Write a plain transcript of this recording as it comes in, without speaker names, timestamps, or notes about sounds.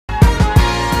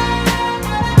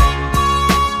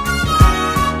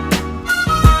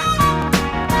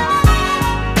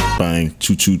bang.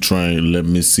 Choo choo train. Let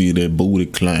me see that booty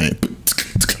climb.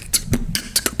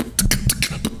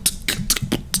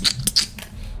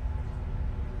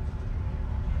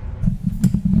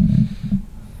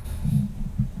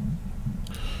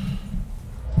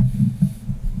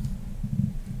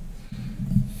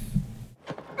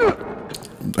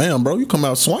 Damn, bro, you come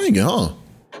out swinging, huh?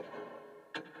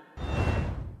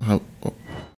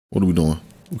 What are we doing?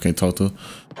 We can't talk to her.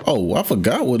 Oh, I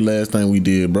forgot what last thing we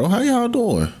did, bro. How y'all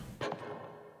doing?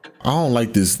 I don't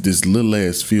like this little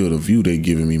ass field of view they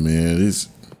giving me, man.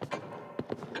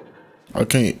 I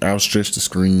can't outstretch the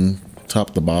screen,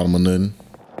 top to bottom or nothing.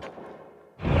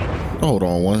 Hold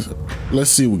on one.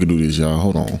 Let's see if we can do this, y'all.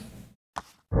 Hold on.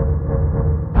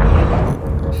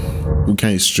 We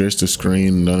can't stretch the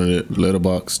screen, none of that.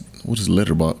 Letterbox. What is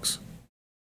letterbox?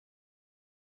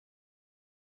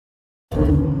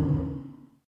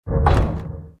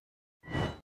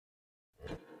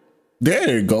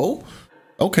 There you go.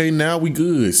 Okay, now we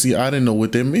good. See, I didn't know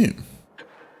what that meant.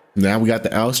 Now we got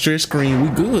the outstretched screen. We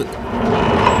good.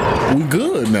 We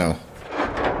good now.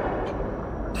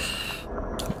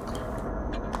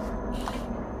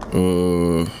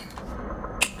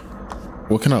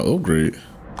 What can I upgrade?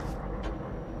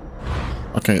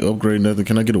 I can't upgrade nothing.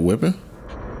 Can I get a weapon?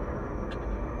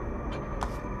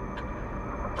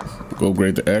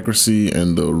 Upgrade the accuracy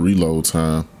and the reload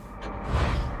time.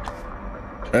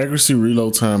 Accuracy,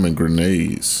 reload time, and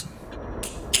grenades.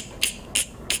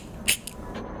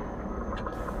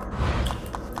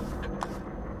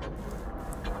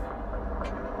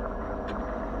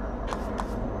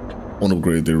 I want to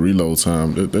upgrade the reload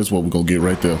time. That's what we're gonna get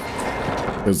right there.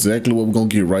 That's exactly what we're gonna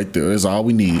get right there. That's all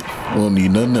we need. We don't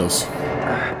need nothing else.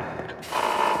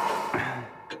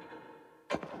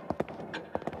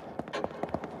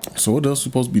 So what else are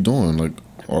we supposed to be doing? Like,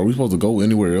 are we supposed to go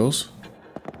anywhere else?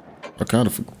 I kind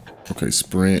of, okay,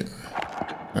 sprint,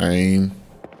 aim,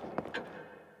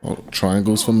 oh,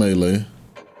 triangles for melee.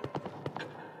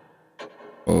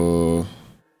 I'm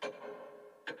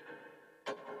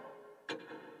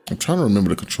trying to remember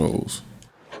the controls.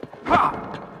 How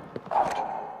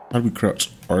do we crouch?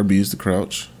 RB is the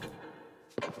crouch.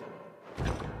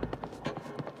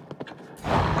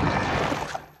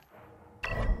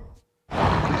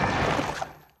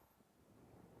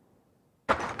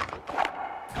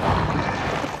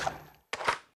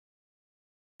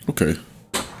 Okay.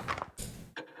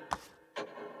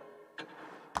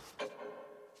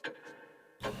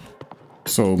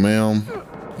 So, ma'am,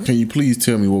 can you please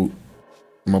tell me what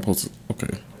am I supposed to?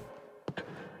 Okay.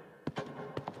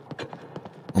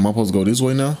 Am I supposed to go this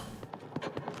way now?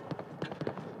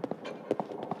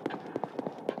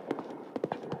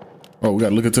 Oh, we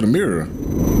gotta look into the mirror.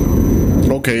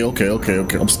 Okay.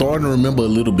 I'm starting to remember a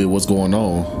little bit what's going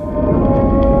on.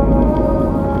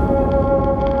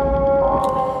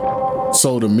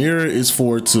 So the mirror is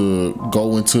for it to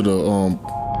go into the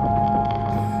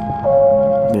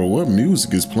bro, what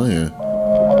music is playing?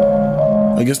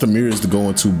 I guess the mirror is to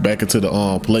go back into the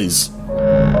place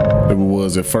that it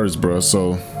was at first, bro.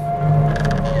 So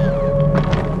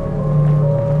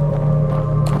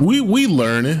we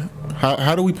learning.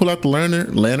 How do we pull out the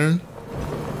lantern?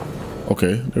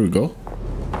 Okay, there we go.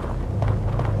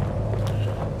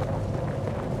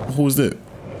 Who is that?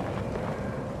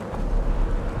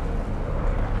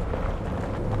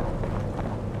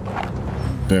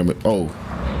 Damn it. Oh,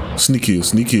 sneak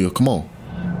kill, come on.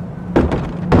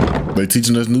 They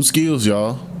teaching us new skills,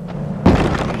 y'all.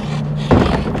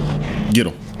 Get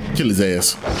him, kill his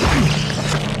ass.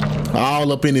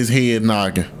 All up in his head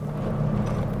knocking.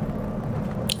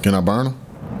 Can I burn him?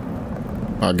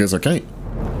 I guess I can't.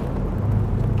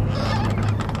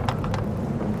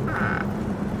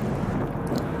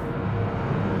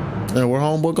 And where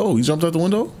homeboy go? He jumped out the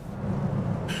window?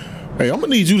 Hey, I'm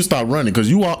gonna need you to stop running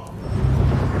because you are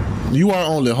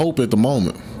only hope at the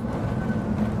moment.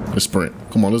 Let's sprint.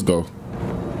 Come on, let's go.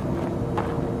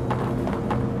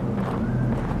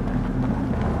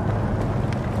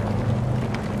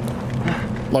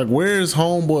 Like, where's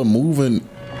homeboy moving?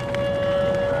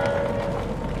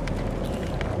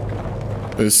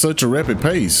 It's such a rapid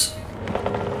pace.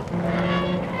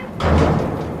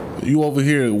 You over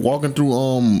here walking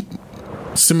through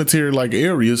cemetery like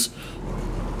areas,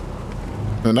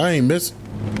 and I ain't miss.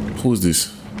 Who is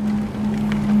this?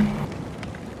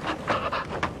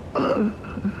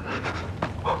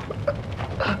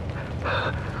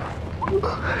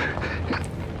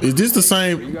 Is this the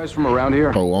same? Are you guys from around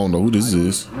here? Oh, I don't know who this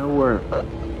is. Nowhere.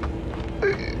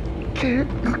 You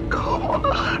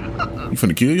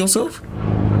finna kill yourself?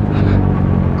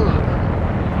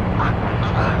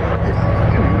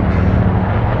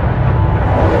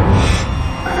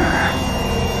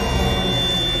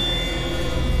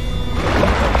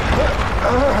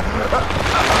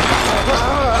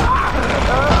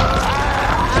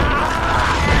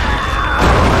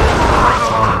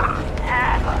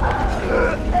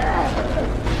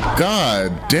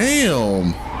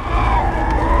 damn.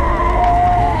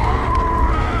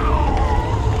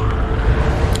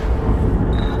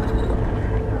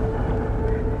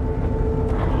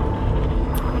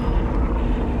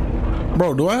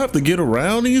 Bro, do I have to get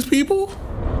around these people?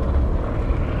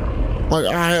 Like,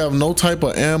 I have no type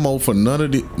of ammo for none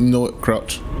of the... You know what?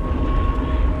 Crouch.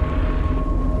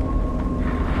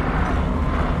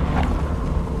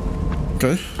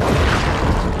 Okay.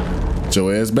 Get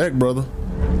your ass back, brother.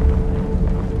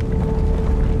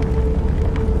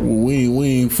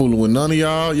 We ain't fooling with none of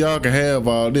y'all. Y'all can have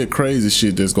all that crazy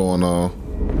shit that's going on.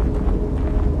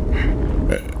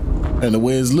 And the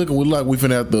way it's looking, we like we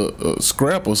finna have to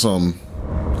scrap or something.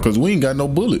 Cause we ain't got no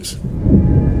bullets.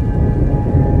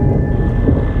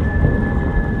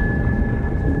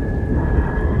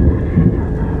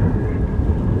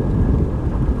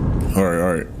 All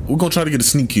right. We're gonna try to get a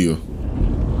sneak kill.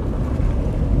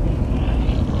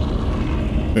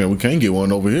 Man, we can't get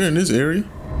one over here in this area.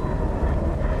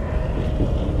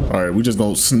 All right, we just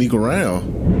gonna sneak around.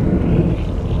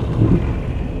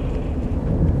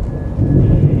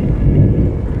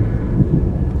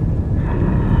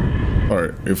 All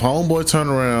right, if homeboy turn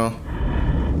around,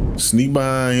 sneak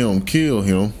behind him, kill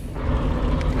him.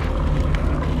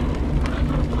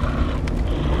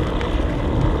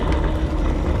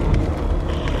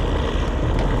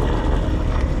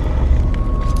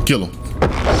 Kill him.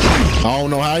 I don't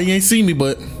know how he ain't see me,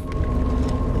 but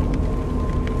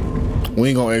we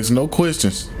ain't gonna ask no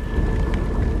questions.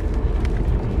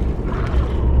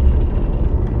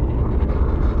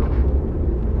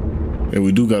 And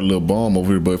we do got a little bomb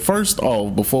over here, but first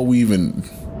off, before we even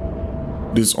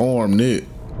disarm it,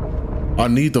 I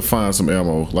need to find some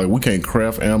ammo. Like, we can't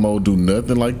craft ammo, do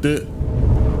nothing like that.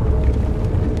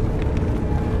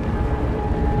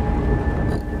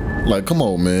 Like, come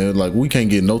on, man. Like, we can't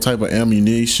get no type of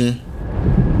ammunition.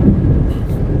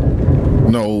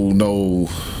 No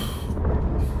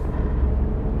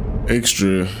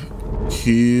extra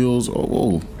kills.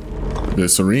 Oh,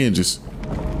 there's syringes.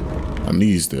 I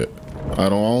need that. I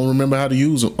don't remember how to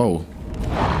use them. Oh,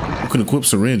 we can equip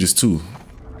syringes too.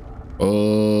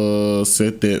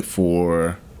 Set that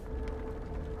for.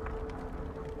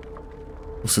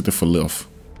 We'll set that for left.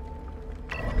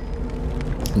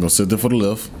 I'm gonna set that for the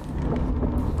left.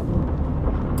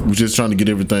 We're just trying to get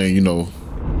everything, you know,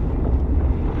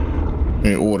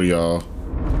 in order, y'all.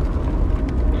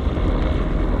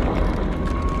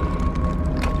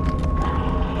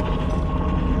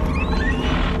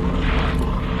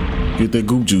 Get that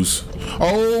goop juice.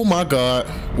 Oh my God.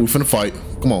 We finna fight.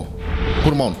 Come on.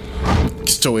 Put him on.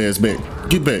 Get your ass back.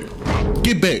 Get back.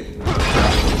 Get back.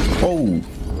 Oh.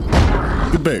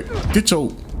 Get back. Get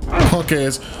your punk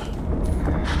ass.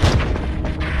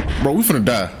 Bro, we finna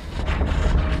die.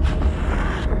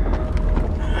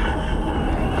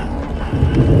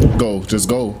 Go. Just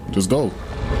go. Just go.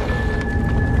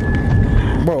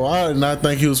 Bro, I did not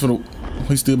think he was finna.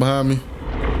 He's still behind me.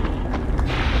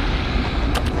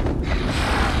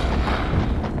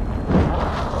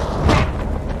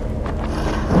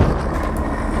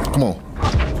 Come on.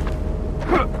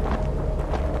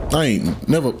 I ain't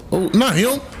never. Oh, not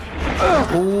him.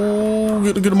 Oh,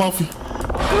 get him off you.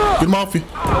 Get him off you.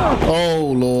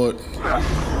 Oh, Lord.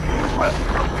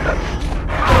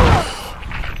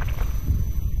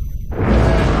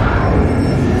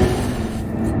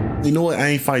 You know what? I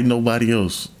ain't fighting nobody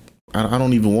else. I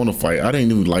don't even want to fight. I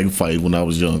didn't even like fight when I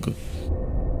was younger.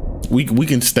 We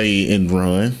can stay and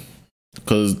run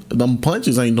because them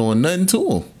punches ain't doing nothing to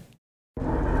them.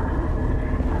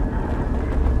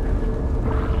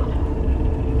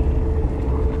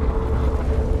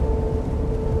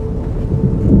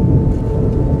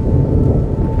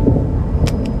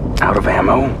 Out of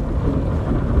ammo?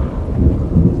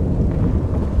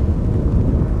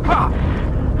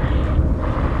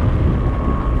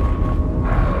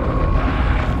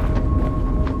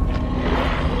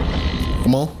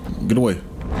 Come on, get away.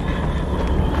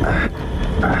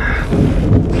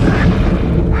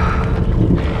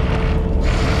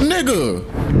 Nigga!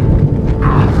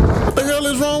 What the hell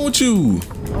is wrong with you?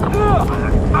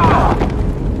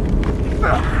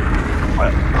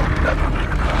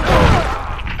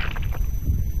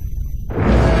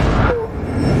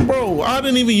 Bro, I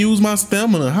didn't even use my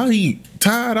stamina. How he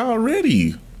tired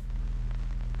already?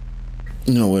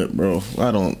 You know what, bro?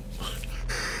 I don't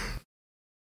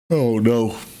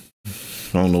know.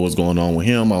 I don't know what's going on with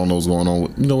him. I don't know what's going on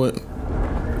with, you know what?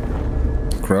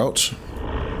 Crouch.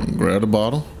 Grab the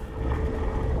bottle.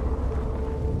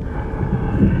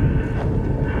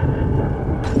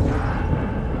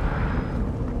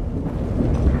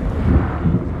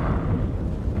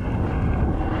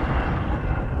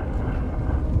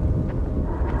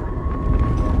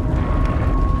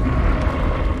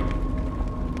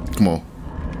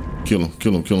 Kill him.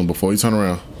 Kill him. Kill him before he turn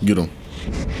around. Get him.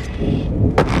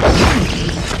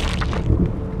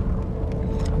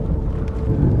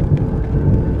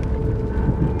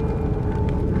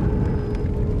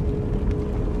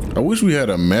 I wish we had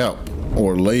a map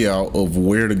or layout of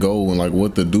where to go and like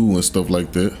what to do and stuff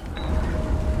like that.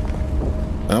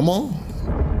 Ammo?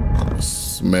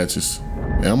 Matches.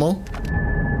 Ammo?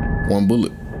 1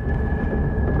 bullet.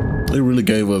 They really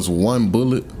gave us 1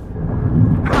 bullet.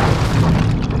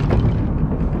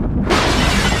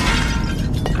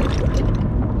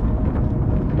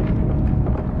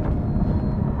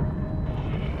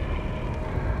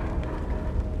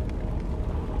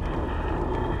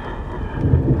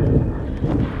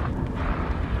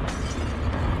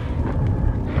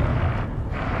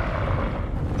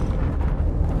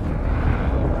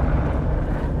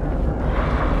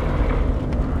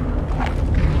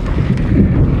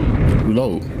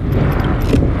 Reload.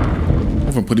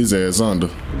 I'm gonna put his ass under.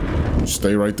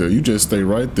 Stay right there. You just stay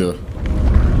right there.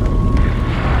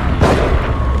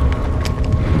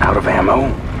 Out of ammo?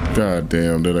 God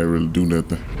damn, that ain't really do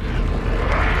nothing.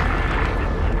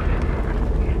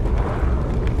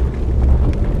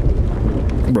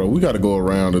 Bro, we gotta go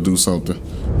around to do something.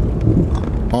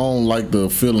 I don't like the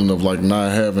feeling of like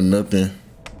not having nothing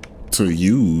to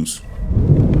use.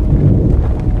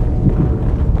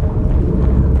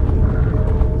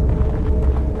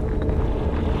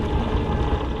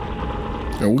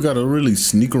 And we gotta really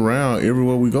sneak around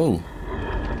everywhere we go.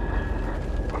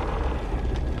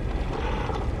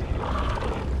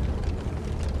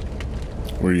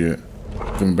 Where you at?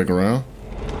 Coming back around?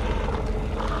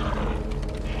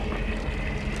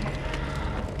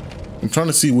 I'm trying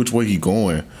to see which way he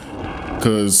going.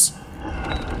 Cause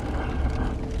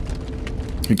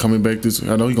he coming back this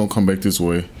way. I know he gonna come back this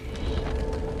way.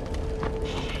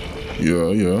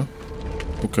 Yeah.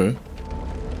 Okay.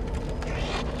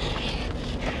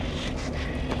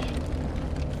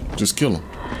 Just kill him.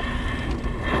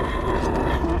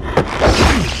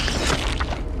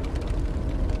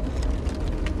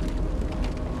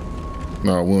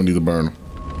 Nah, we don't need to burn him.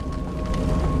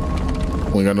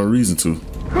 We ain't got no reason to.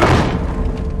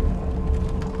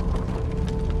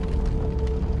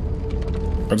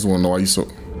 I just wanna know why you so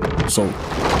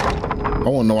I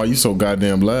wanna know why you so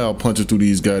goddamn loud punching through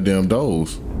these goddamn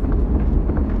doors.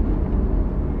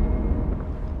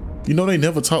 You know they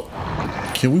never taught.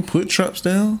 Can we put traps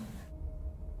down?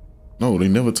 No, they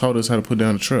never taught us how to put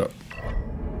down a trap.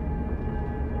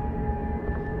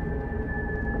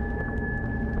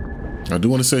 I do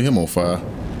want to set him on fire.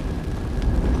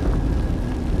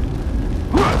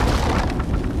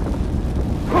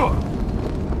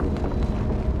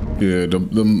 Yeah,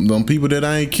 them people that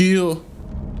I ain't killed.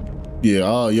 Yeah,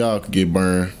 all y'all could get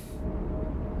burned.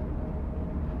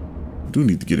 I do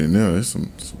need to get in there. There's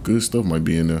some good stuff might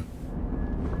be in there.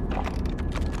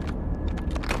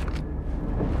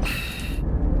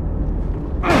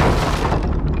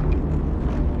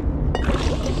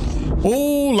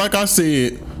 Oh, like I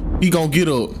said, he gonna get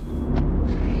up.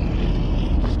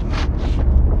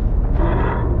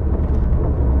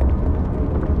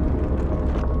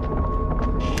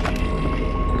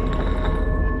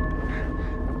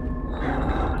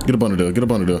 Get up under there. Get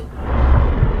up under there.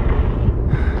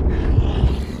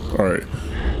 All right.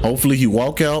 Hopefully he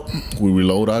walk out. We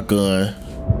reload our gun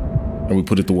and we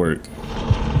put it to work.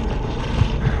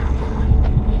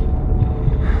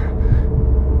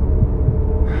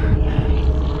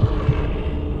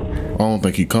 I don't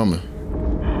think he coming.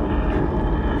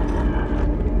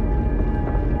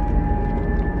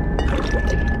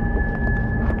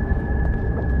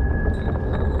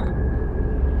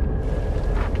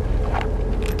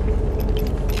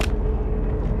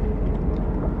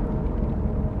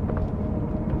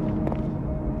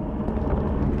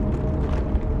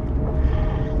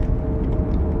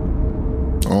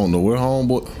 I don't know where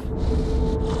homeboy.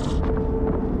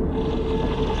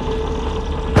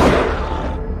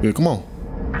 Yeah, come on.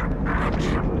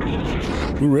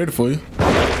 We ready for you.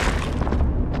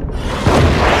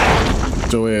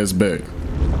 Get your ass back.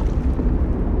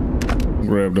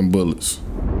 Grab them bullets.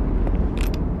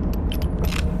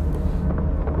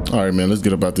 All right, man, let's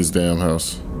get about this damn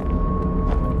house.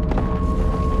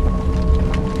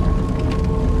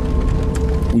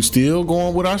 We still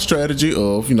going with our strategy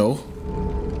of, you know,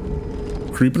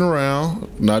 creeping around,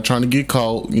 not trying to get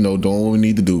caught, you know, doing what we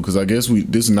need to do. Because I guess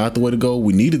this is not the way to go.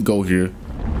 We needed to go here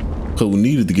because we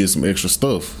needed to get some extra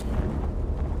stuff.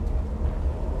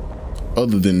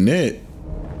 Other than that,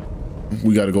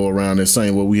 we got to go around that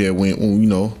same way we had went when, you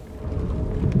know,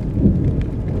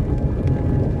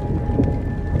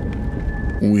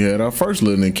 when we had our first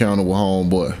little encounter with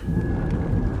homeboy.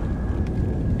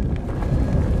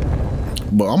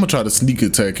 But I'm gonna try to sneak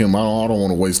attack him. I don't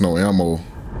want to waste no ammo.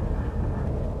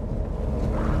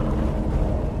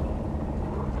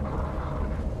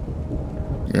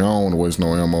 Yeah, I don't want to waste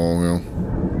no ammo on him.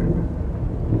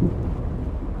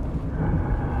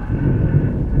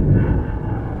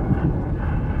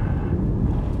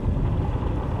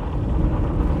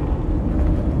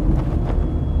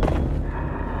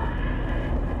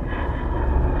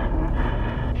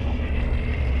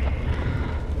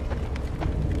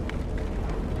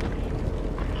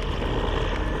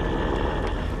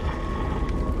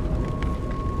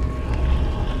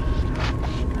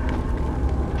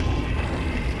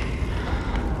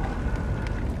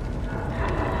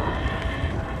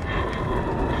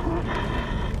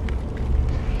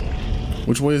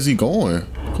 Which way is he going?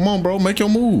 Come on, bro, make your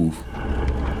move.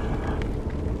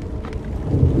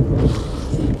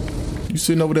 You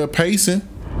sitting over there pacing?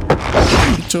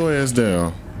 Get your ass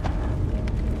down.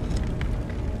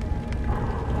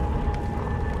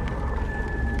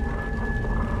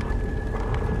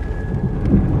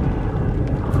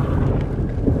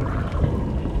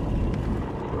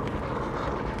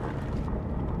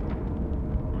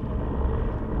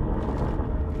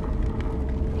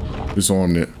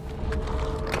 Disarm it.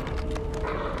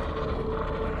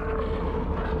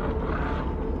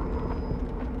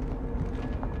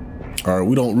 All right,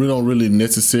 we don't really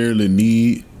necessarily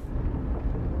need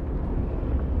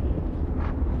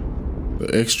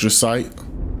the extra sight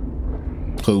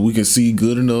because we can see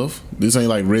good enough. This ain't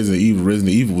like Resident Evil.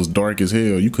 Resident Evil was dark as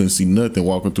hell. You couldn't see nothing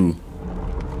walking through.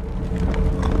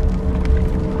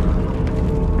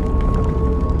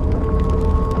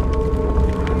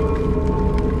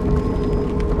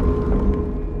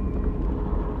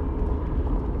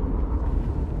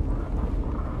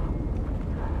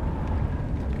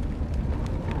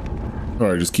 All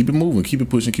right, just keep it moving, keep it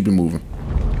pushing, keep it moving.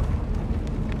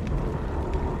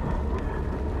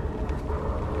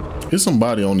 There's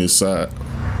somebody on this side.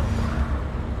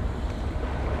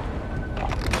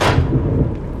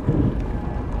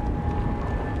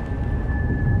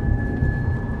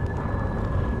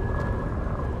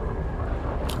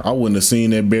 I wouldn't have seen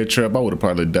that bear trap. I would have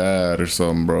probably died or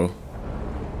something, bro.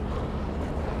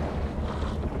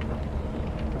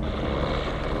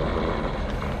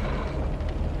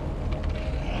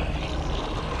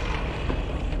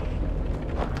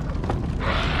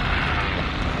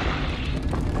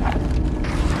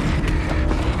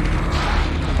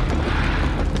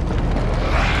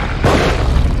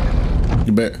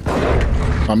 Back.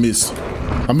 I miss.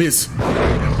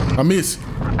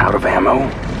 Out of ammo?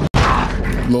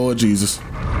 Lord Jesus.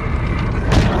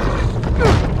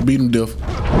 Beat him death.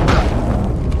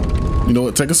 You know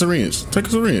what? Take a syringe. Take a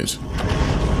syringe.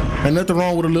 Ain't nothing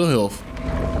wrong with a little health.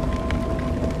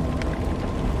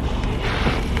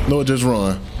 No, just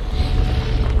run.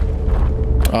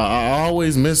 I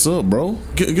always mess up, bro.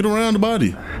 Get around the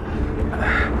body.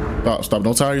 Stop.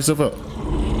 Don't tire yourself up.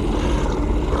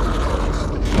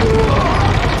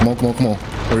 Come on.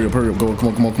 Hurry up. Go.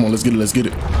 Come on. Let's get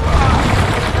it.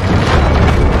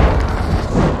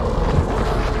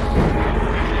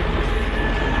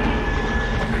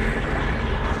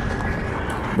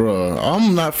 Bruh,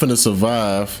 I'm not finna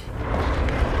survive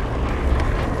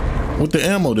with the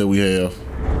ammo that we have.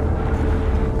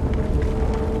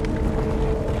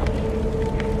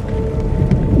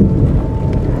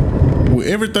 With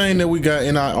everything that we got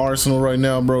in our arsenal right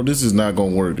now, bro, this is not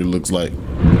gonna work, it looks like.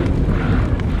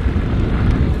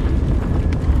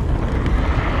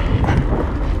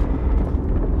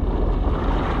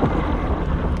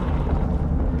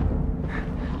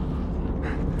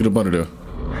 Get up under there.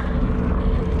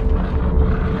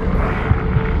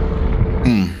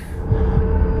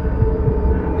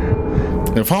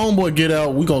 If homeboy get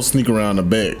out, we gonna sneak around the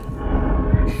back.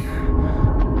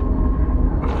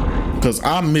 Cause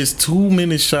I missed too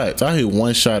many shots. I hit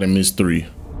one shot and missed 3.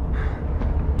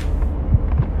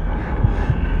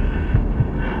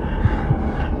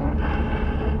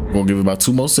 Gonna give it about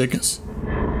 2 more seconds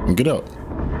and get out.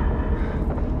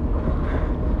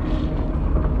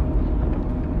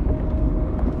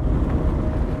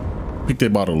 Pick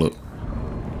that bottle up,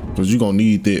 cause you gonna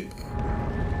need that.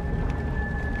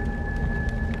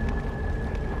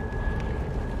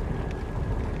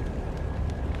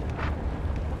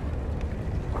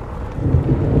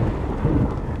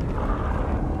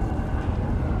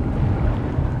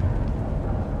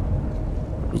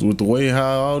 Cause with the way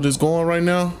how all this going right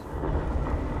now,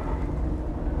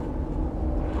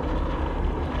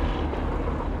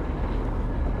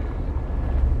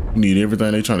 we need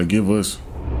everything they trying to give us.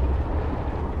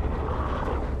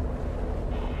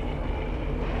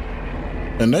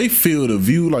 And they feel the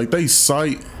view, like they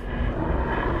sight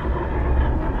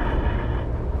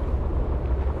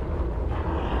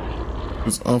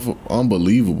It's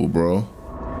unbelievable, bro.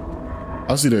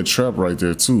 I see that trap right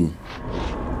there too.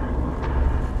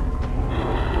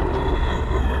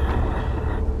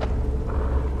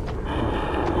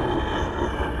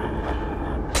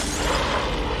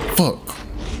 Fuck.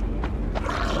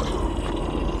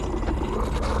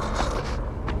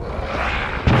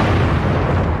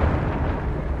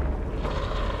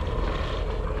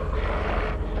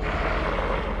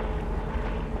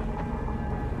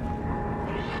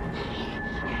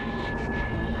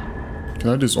 Can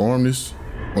I disarm this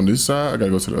on this side? I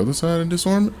gotta go to the other side and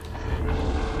disarm it.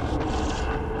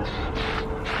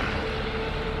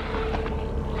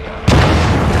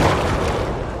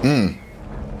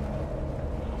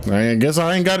 I guess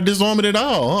I ain't gotta disarm it at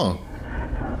all, huh?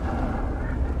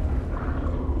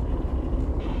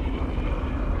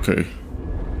 Okay.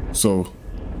 So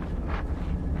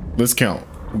let's count.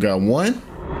 We got 1,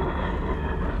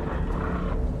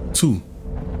 2.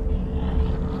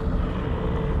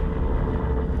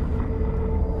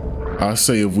 I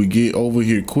say if we get over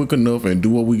here quick enough and do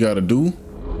what we gotta do,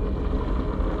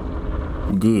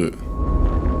 we're good.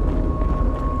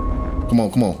 Come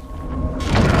on, come on.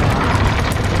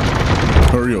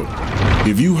 Hurry up.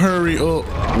 If you hurry up,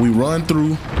 we run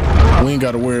through. We ain't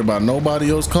gotta worry about nobody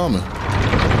else coming.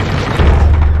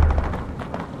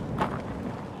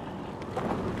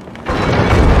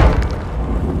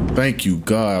 Thank you,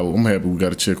 God. I'm happy we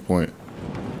got a checkpoint.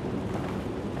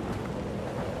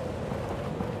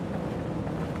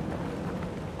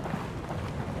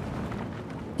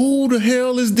 Who the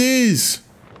hell is this?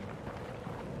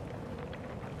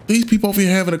 These people over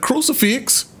here having a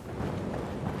crucifix.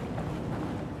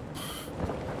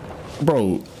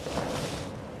 Bro.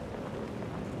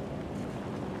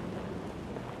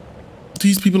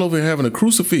 These people over here having a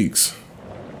crucifix.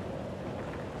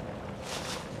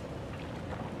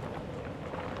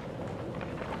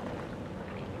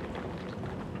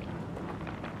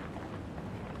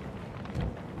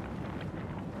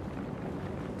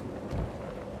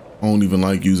 I don't even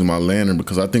like using my lantern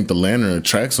because I think the lantern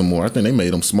attracts them more. I think they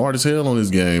made them smart as hell on this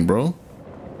game, bro.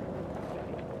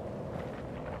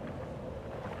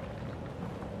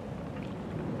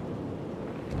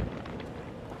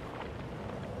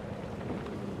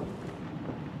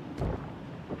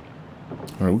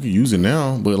 All right, we can use it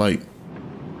now, but like,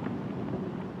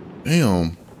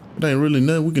 damn, it ain't really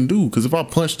nothing we can do because if I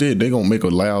punch it, they gonna make a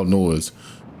loud noise.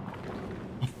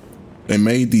 They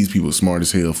made these people smart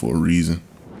as hell for a reason.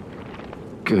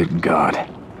 Good God.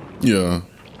 Yeah.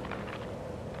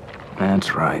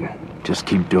 That's right. Just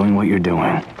keep doing what you're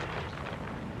doing.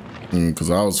 Because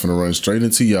I was finna run straight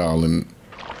into y'all and...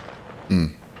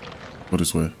 Go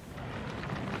this way.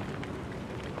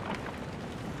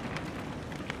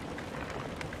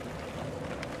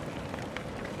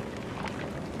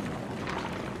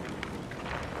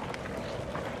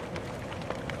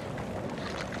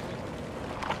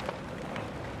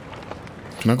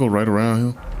 Can I go right around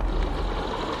here?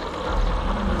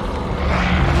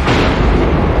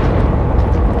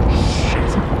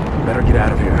 Better get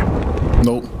out of here.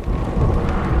 Nope.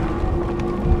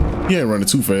 He ain't running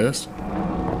too fast.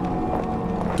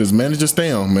 Just manage your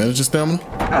stamina. Manage your stamina.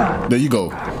 There you go.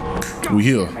 We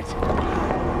here.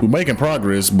 We're making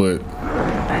progress, but...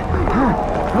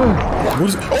 What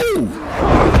is... Oh!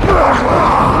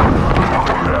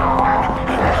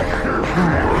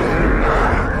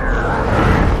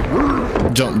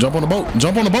 Jump on the boat.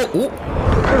 Jump on the boat. Ooh.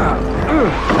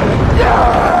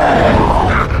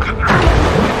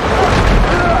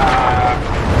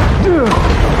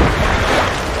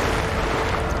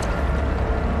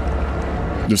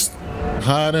 Just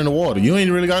hide in the water. You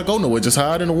ain't really gotta go nowhere. Just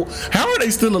hide in the water. How are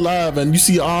they still alive? And you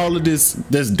see all of this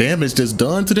damage that's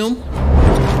done to them?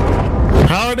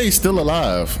 How are they still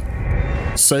alive?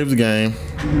 Save the game.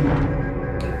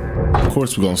 Of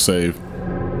course we're gonna save.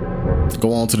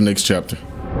 Go on to the next chapter.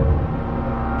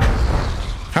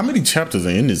 How many chapters are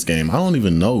in this game? I don't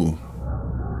even know.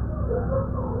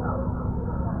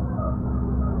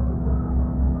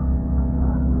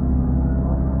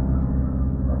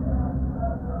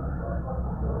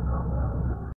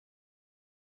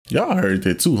 Y'all heard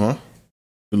that too, huh?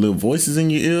 The little voices in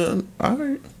your ear. All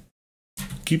right.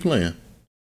 Keep playing.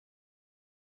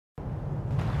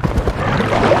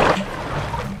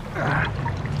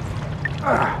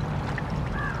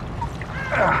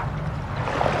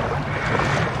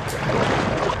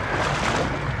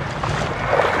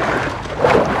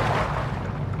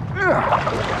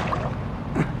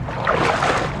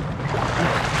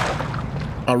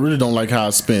 I really don't like how I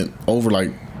spent over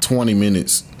like 20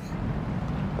 minutes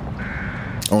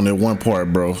on that one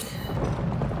part, bro.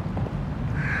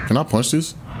 Can I punch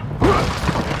this?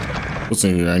 What's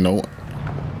in here? I know.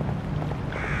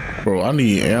 Bro, I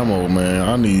need ammo, man.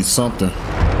 I need something.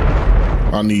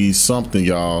 I need something,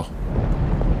 y'all.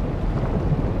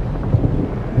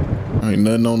 Ain't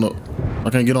nothing on the... I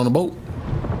can't get on the boat.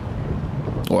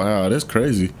 Wow, that's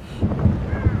crazy.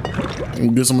 I'm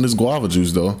gonna get some of this guava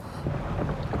juice, though.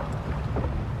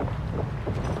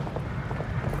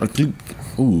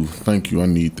 Ooh, thank you. I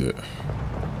need that.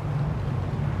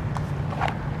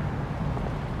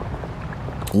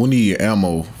 We need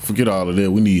ammo. Forget all of that.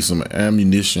 We need some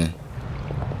ammunition.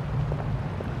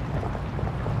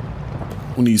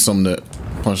 We need something that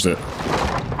punch that.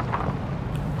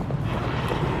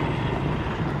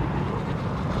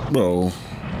 Bro.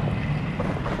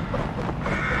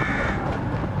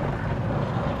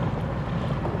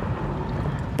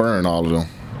 Burn all of them.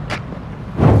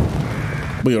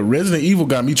 But yeah, Resident Evil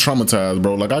got me traumatized,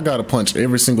 bro. Like, I gotta punch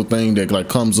every single thing that like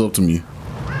comes up to me.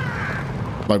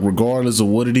 Like, regardless of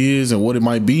what it is and what it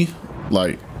might be,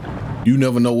 like, you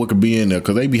never know what could be in there,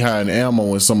 because they be hiding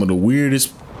ammo in some of the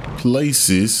weirdest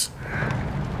places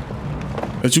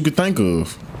that you could think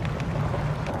of.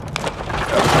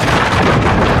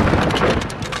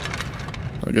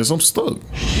 I guess I'm stuck.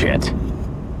 Shit.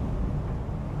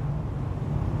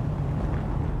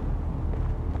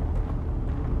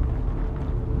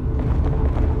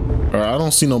 Alright, I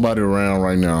don't see nobody around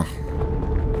right now.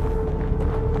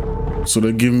 So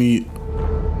they give me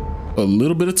a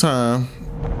little bit of time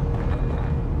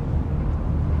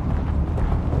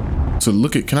to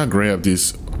look at. Can I grab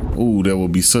this? Ooh, that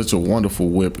would be such a wonderful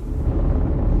weapon.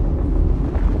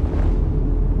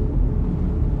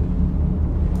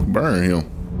 Burn him.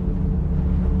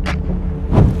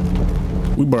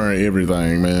 We burn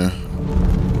everything, man.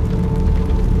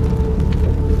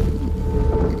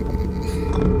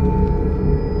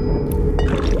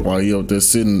 While he up there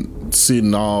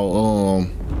sitting all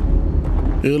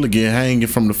elegant, hanging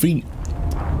from the feet.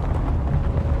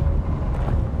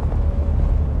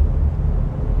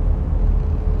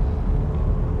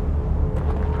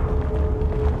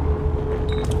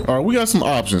 All right, we got some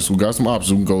options. We got some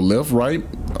options. We can go left, right,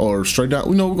 or straight down.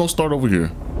 We know we're gonna start over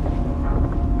here.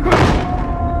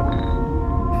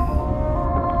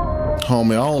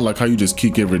 Homie, I don't like how you just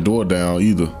kick every door down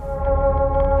either.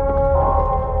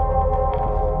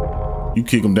 You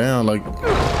kick them down like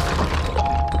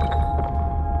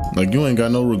you ain't got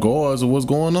no regards of what's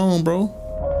going on, bro.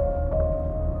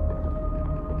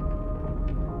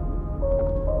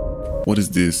 What is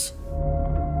this?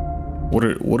 What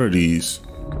are these?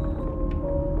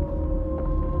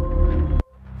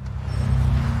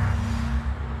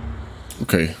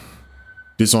 Okay.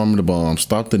 Disarming the bomb.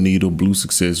 Stop the needle. Blue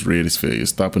success. Red is failure.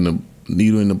 Stopping the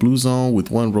needle in the blue zone with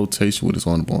one rotation with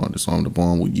disarm the bomb. Disarm the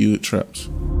bomb with yield traps.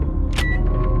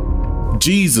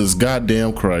 Jesus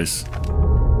goddamn Christ.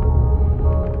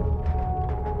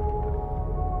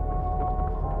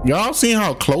 Y'all seen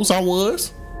how close I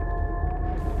was?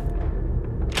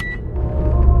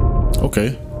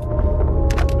 Okay.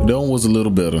 That one was a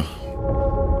little better.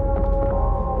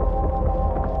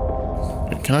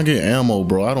 Can I get ammo,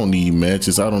 bro? I don't need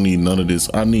matches. I don't need none of this.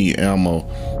 I need ammo.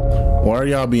 Why are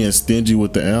y'all being stingy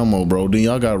with the ammo, bro? Then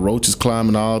y'all got roaches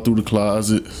climbing all through the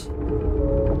closet.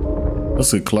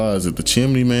 What's the closet? The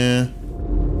chimney, man.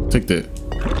 Take that.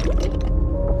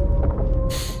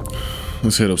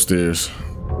 Let's head upstairs.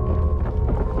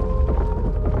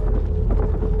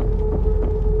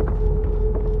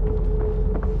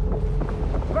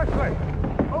 Leslie,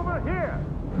 over here.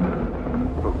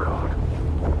 Oh God,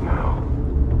 no.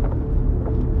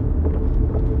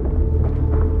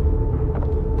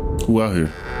 Who out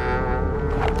here?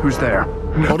 Who's there?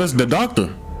 Oh, that's the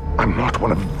doctor. I'm not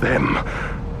one of them.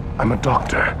 I'm a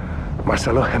doctor,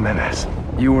 Marcelo Jimenez.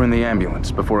 You were in the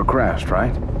ambulance before it crashed,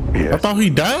 right? Yes. I thought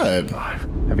he died.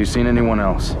 Have you seen anyone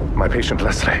else? My patient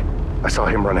Leslie. I saw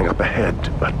him running up ahead,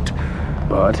 but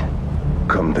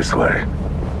come this way.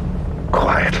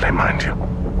 Quietly, mind you.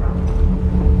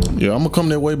 Yeah, I'm gonna come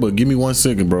that way, but give me 1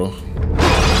 second, bro.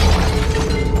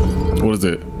 What is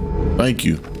that? Thank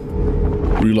you.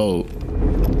 Reload.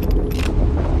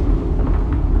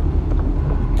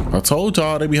 I told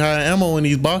y'all they be hiding ammo in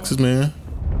these boxes, man.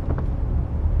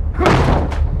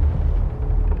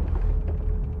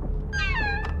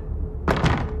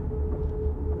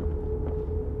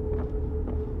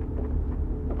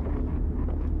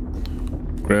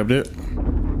 Grab that.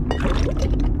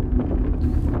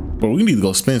 But we need to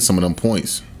go spend some of them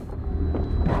points.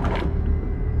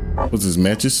 What's this,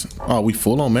 matches? Oh, we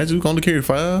full on matches? We can only carry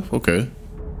 5? Okay.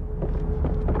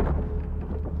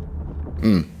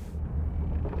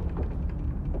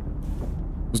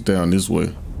 What's down this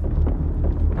way?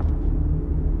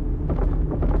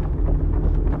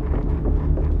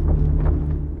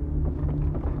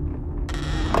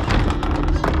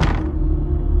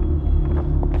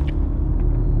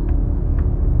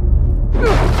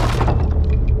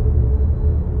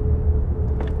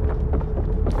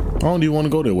 don't even want to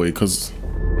go that way because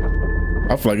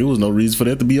I feel like it was no reason for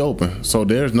that to be open. So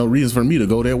there's no reason for me to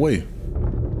go that way.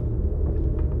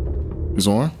 It's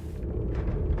on.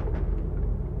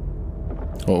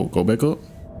 Oh, go back up.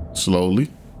 Slowly.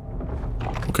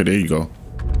 Okay, there you go.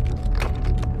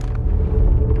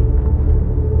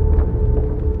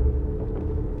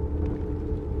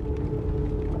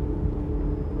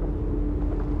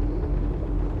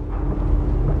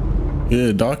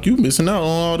 Yeah, Doc, you missing out on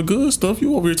all the good stuff.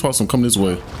 You over here talking some, come this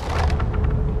way.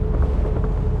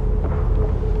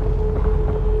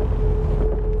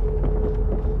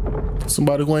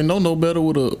 Somebody who ain't know no better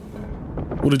would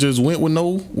have just went with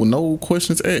no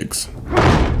questions asked.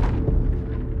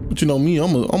 But you know me,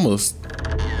 I'm gonna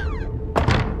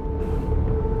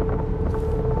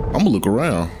look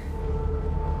around.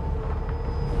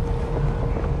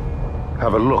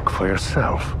 Have a look for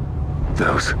yourself.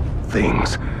 Those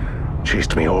things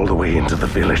chased me all the way into the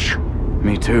village.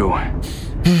 Me too.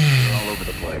 They're all over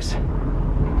the place.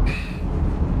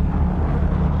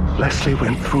 Leslie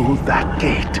went through that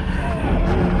gate.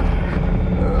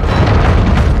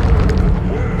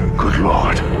 Good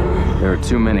Lord. There are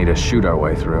too many to shoot our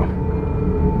way through.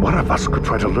 One of us could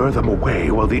try to lure them away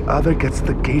while the other gets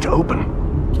the gate open.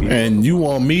 And you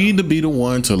want me to be the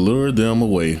one to lure them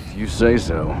away? If you say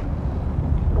so.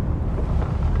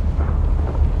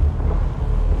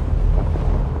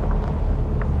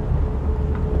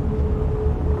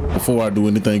 Before I do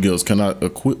anything else, can I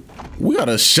equip? We got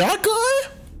a shotgun?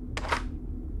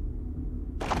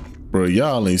 Bro,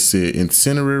 y'all ain't said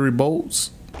incendiary bolts,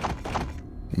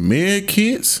 med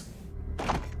kits.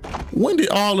 When did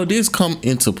all of this come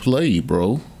into play,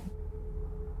 bro?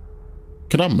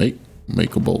 Can I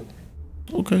make a bolt?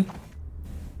 Okay.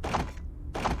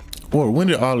 Or when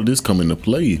did all of this come into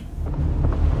play?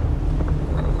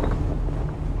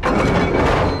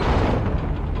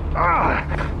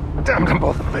 Damn them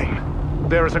both thing.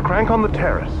 There is a crank on the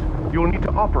terrace. You'll need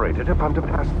to operate it if I'm to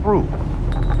pass through.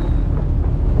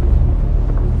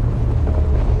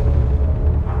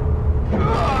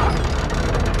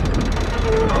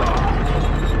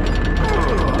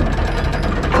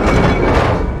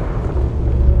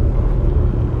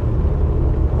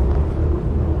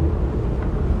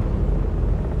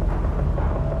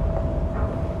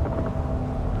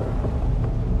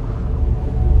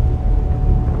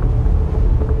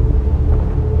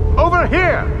 Over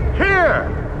here! Here!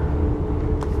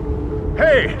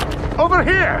 Hey! Over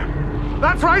here!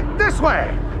 That's right, this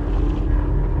way!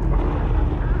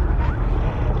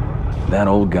 That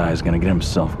old guy's gonna get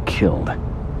himself killed.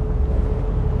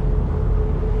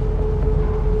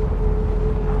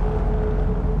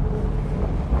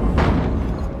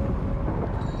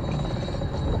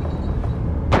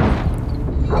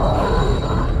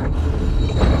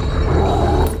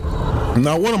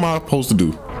 Now, what am I supposed to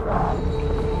do?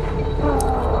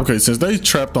 Okay, since they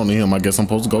trapped onto him, I guess I'm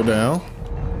supposed to go down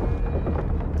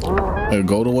and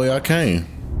go the way I came.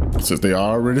 Since they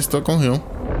already stuck on him.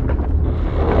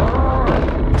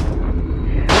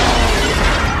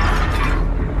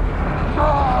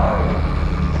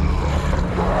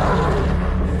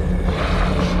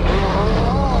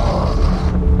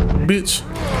 Bitch.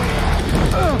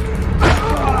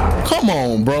 Come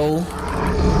on, bro.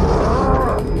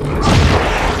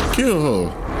 Kill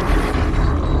her.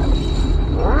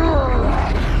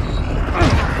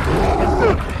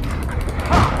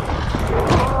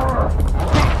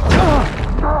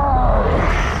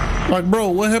 Like, bro,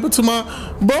 what happened to my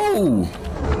bro?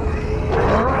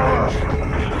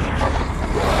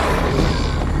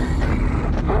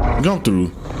 Jump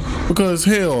through. Because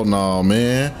hell no,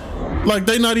 man. Like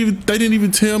they didn't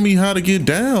even tell me how to get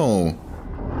down.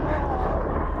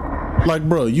 Like,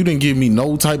 bro, you didn't give me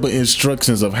no type of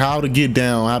instructions of how to get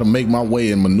down, how to make my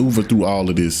way and maneuver through all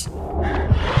of this.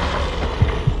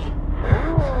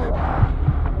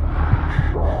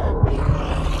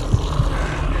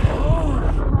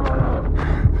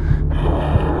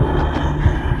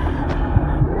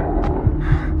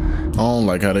 I don't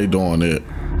like how they doing that.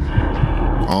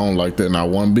 I don't like that not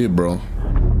one bit, bro.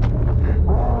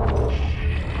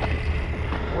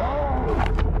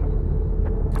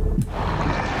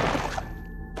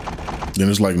 Then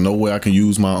it's like no way I can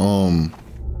use my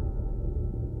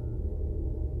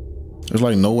There's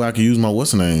like no way I can use my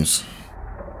what's names.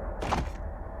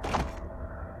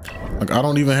 Like I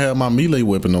don't even have my melee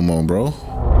weapon no more, bro.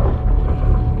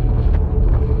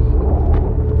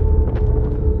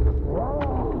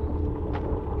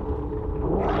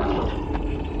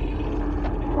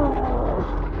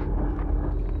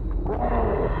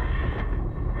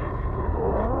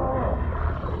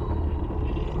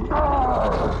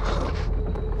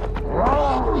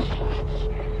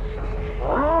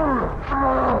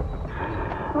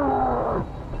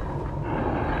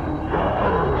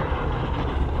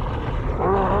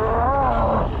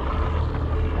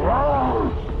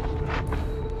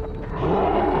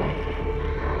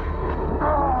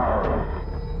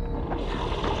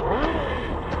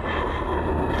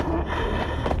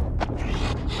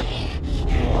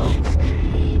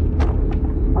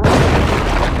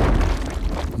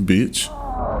 bitch.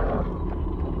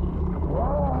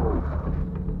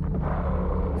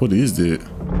 What is that?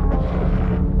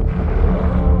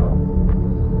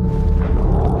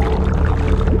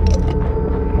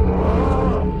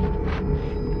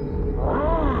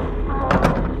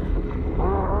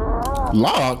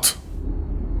 Locked?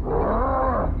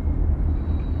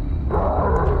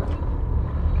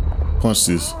 Punch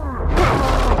this.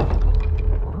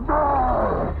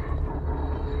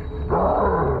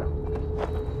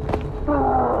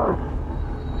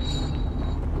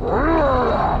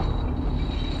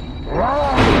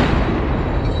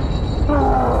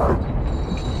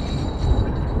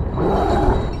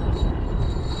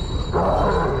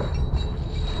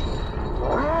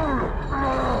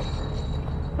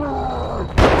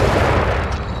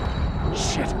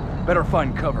 Shit, better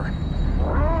find cover.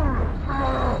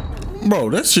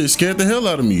 Bro, that shit scared the hell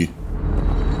out of me.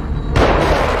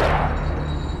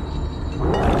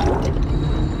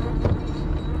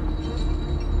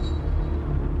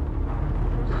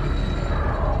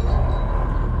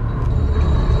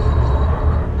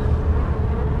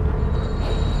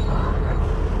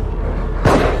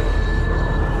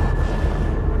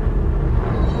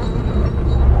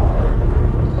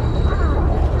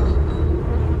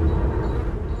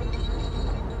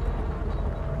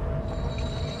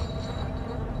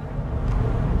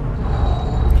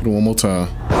 Do it one more time.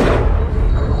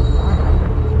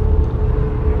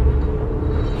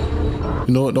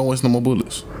 You know what? Don't waste no more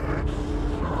bullets.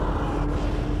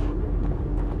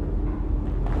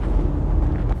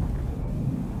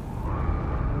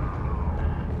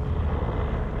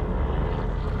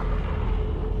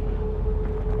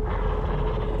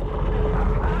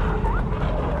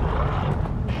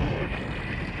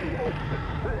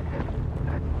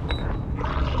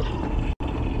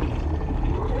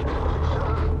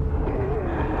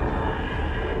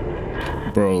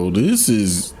 Bro, this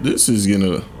is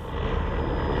gonna.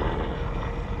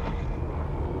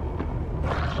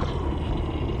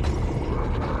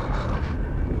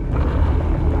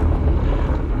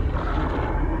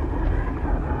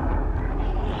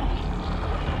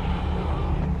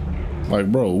 Like,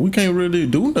 bro, we can't really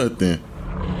do nothing.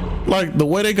 Like, the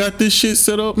way they got this shit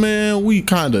set up, man, we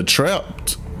kind of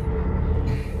trapped.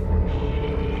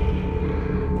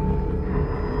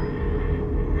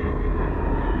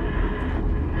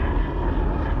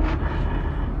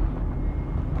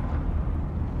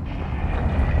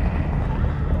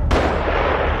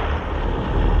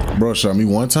 Bro shot me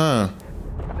one time.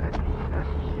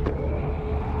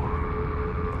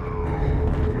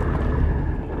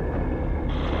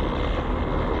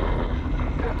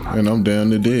 And I'm down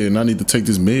to dead, and I need to take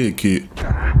this med kit.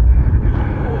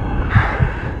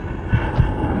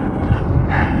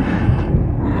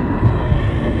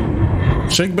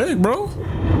 Shake back, bro.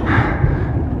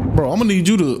 Bro, I'm gonna need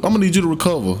you to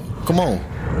recover. Come on.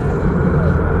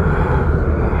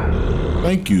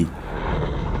 Thank you.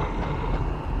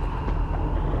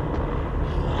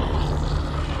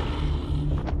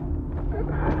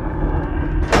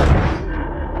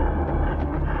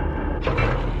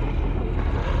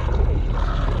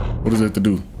 What does that have to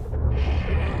do?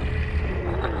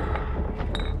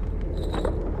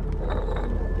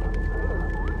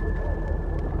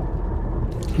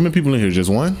 How many people in here? Just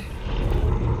one?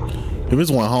 If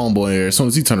it's one homeboy here, as soon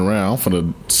as he turn around, I'm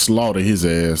finna slaughter his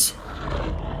ass.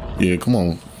 Yeah, come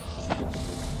on.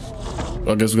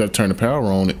 I guess we gotta turn the power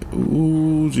on it.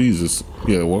 Ooh, Jesus.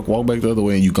 Yeah, walk back the other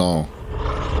way and you gone.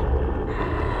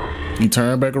 He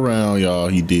turned back around, y'all.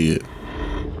 He did.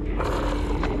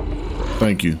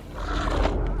 Thank you.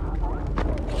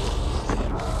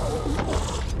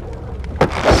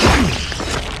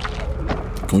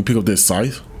 Can we pick up this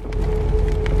scythe?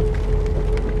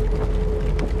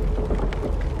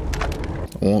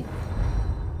 I won't.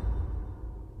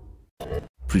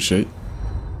 Appreciate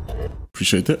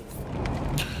that.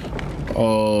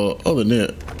 Other than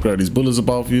that, grab these bullets up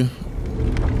off you.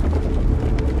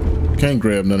 Can't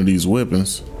grab none of these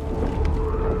weapons.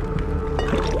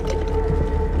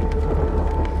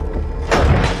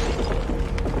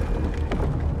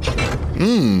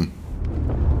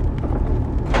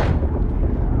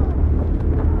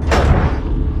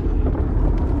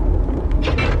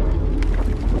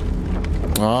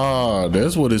 Ah,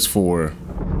 that's what it's for.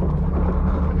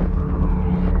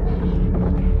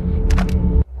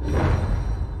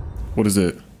 What is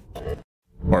it?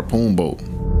 Harpoon boat.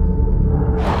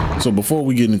 So before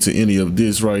we get into any of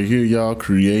this right here, y'all,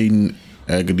 creating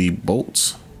agony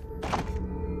bolts.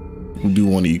 We do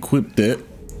want to equip that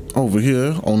over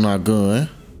here on our gun.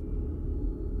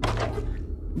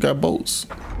 We got bolts.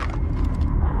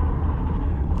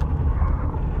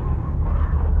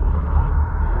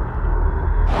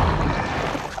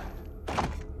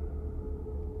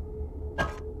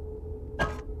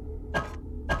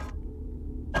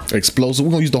 Explosive.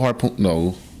 We're gonna use the harpoon.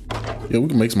 No. Yeah, we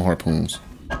can make some harpoons.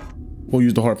 We'll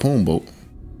use the harpoon boat.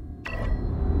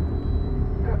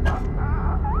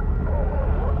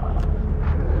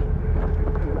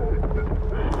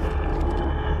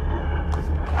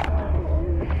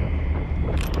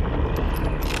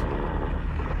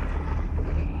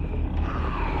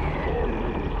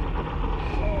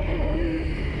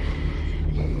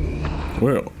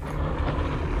 Well.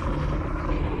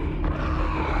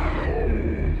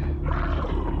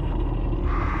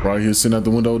 Right here sitting out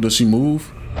the window. Does she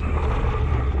move?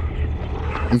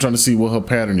 I'm trying to see what her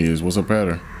pattern is. What's her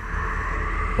pattern?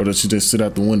 Or does she just sit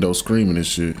out the window screaming and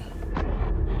shit?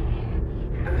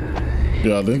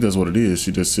 Yeah, I think that's what it is.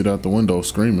 She just sit out the window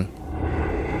screaming.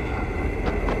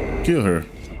 Kill her.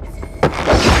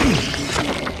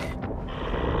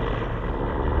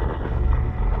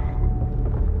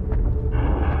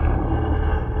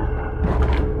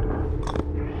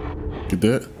 Get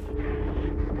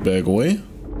that. Bag away.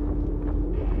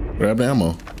 Grab the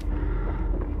ammo.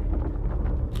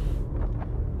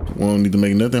 We don't need to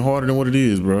make nothing harder than what it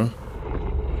is, bro.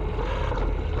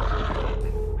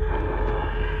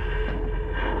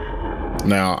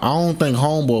 Now, I don't think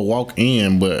homeboy walk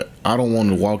in, but I don't want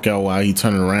to walk out while he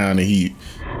turning around and he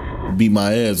beat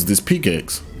my ass with this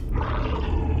pickaxe.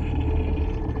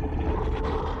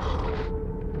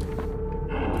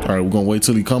 All right, we're gonna wait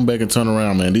till he come back and turn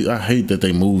around, man. I hate that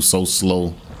they move so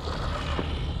slow.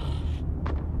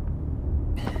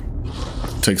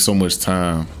 It takes so much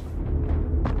time.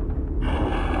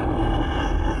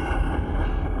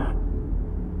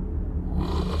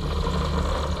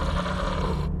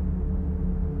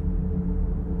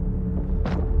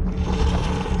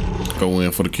 Go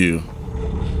in for the kill.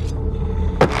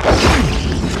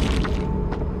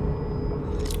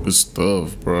 Good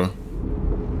stuff, bro.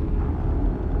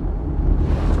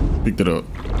 Picked it up.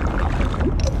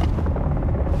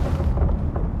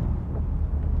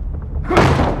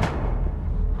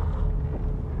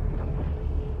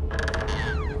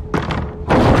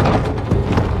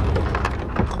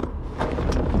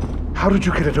 How did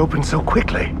you get it open so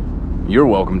quickly? You're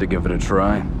welcome to give it a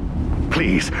try.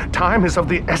 Please, time is of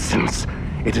the essence.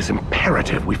 It is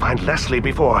imperative we find Leslie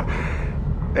before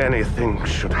anything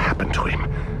should happen to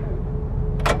him.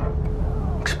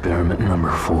 Experiment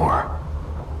number 4.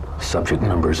 Subject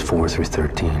numbers 4 through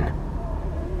 13.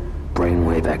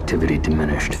 Brainwave activity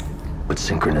diminished, but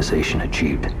synchronization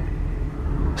achieved.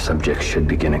 Subjects should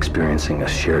begin experiencing a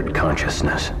shared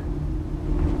consciousness.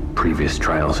 Previous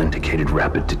trials indicated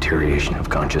rapid deterioration of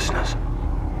consciousness.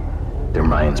 Their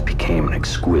minds became an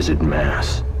exquisite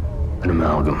mass, an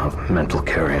amalgam of mental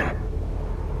carrion.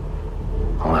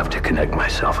 I'll have to connect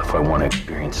myself if I want to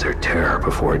experience their terror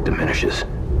before it diminishes.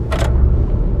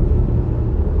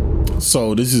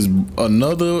 So this is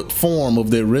another form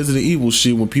of that Resident Evil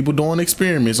shit when people doing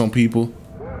experiments on people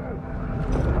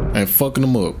and fucking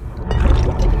them up.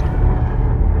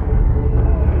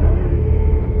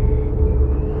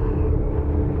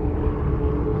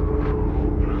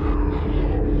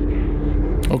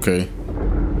 Okay,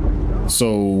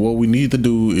 so what we need to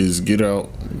do is get out,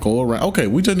 go around. Okay,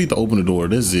 we just need to open the door.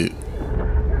 That's it.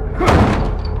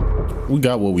 We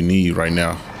got what we need right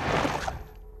now.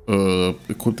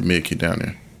 Equip the med kit down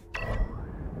there.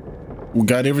 We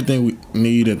got everything we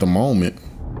need at the moment,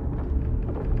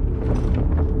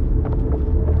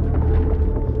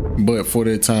 but for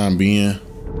that time being,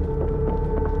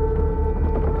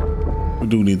 we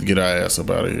do need to get our ass up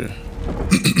out of here.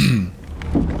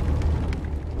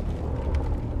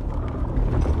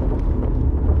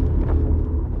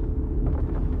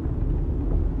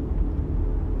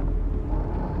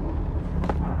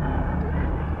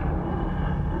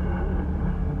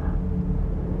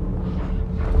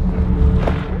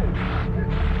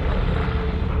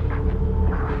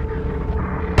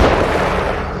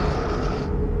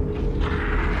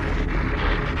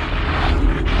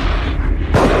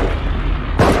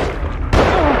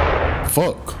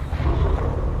 Fuck.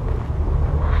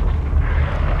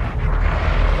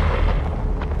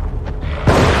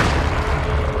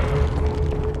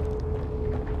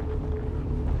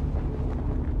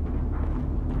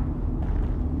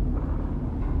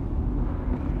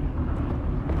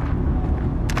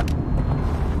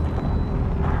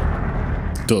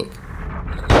 Duck.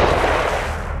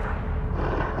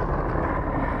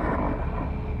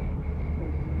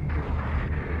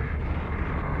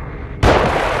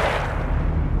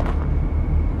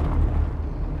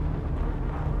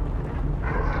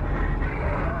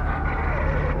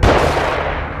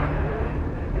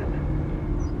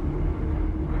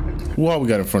 Who all we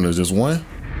got in front of us? Just one?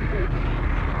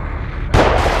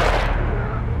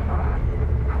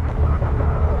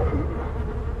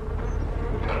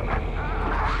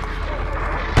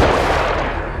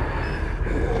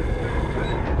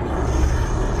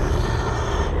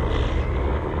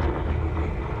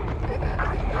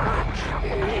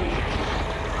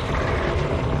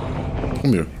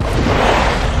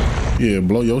 Yeah,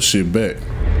 blow your shit back.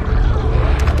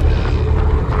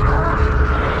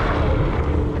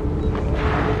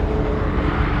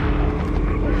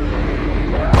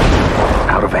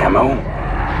 Out of ammo?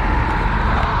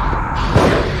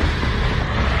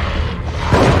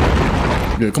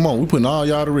 Yeah, come on. We putting all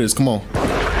y'all to risk. Come on.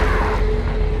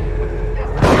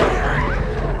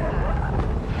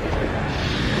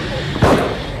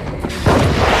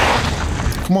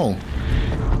 Come on.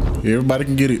 Everybody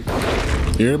can get it.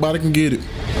 Everybody can get it.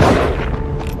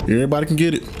 Everybody can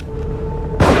get it.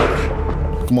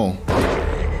 Come on.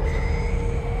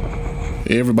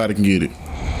 Everybody can get it.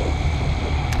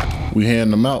 We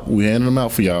handing them out. We handing them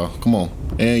out for y'all. Come on.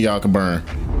 And y'all can burn.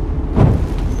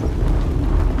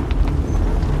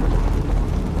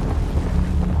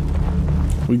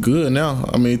 We good now.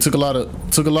 I mean, it took a lot,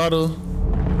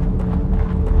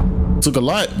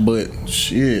 but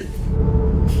shit.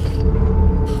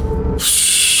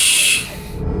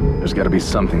 There's gotta be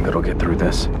something that'll get through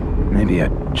this. Maybe a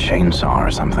chainsaw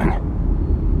or something.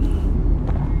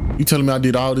 You telling me I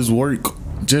did all this work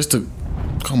just to...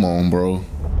 Come on, bro.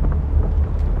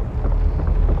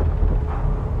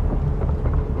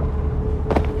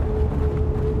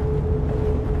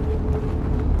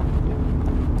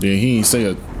 Yeah, he ain't say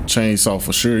a chainsaw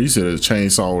for sure. He said a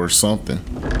chainsaw or something.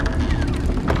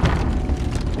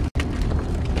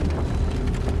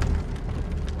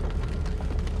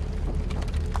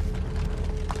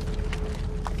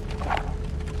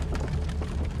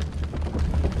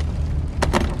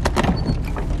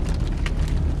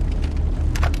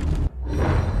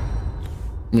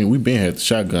 I mean, we been had the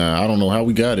shotgun. I don't know how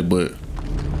we got it, but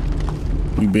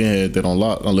we been had that on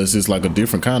lock, unless it's like a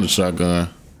different kind of shotgun.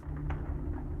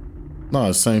 No,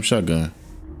 it's the same shotgun.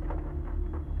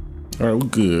 All right, we're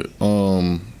good.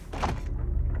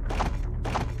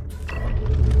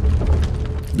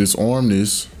 Disarm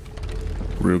this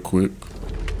real quick.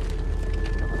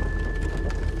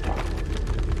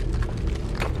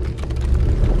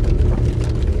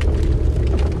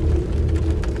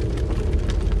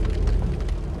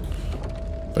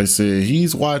 They said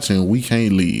he's watching, we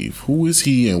can't leave. Who is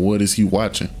he and what is he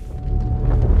watching?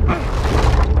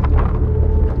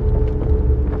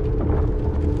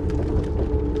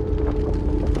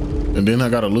 And then I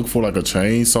gotta look for like a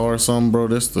chainsaw or something, bro.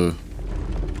 That's the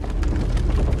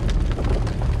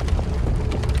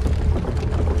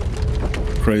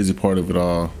crazy part of it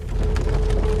all.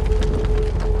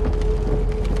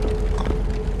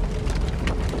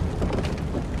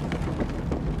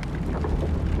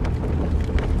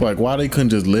 Like, why they couldn't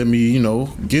just let me, you know,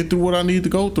 get through what I need to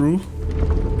go through?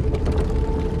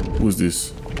 Who is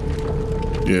this?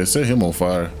 Yeah, set him on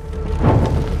fire.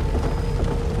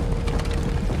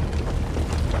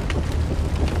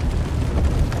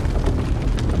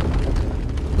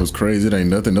 It's crazy. It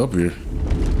ain't nothing up here.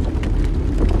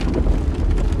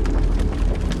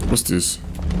 What's this?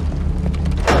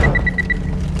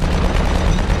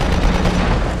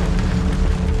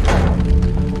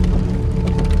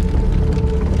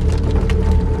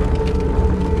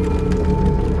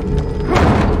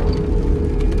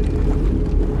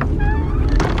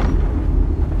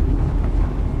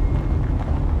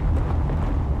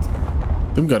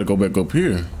 Then we gotta go back up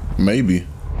here. Maybe.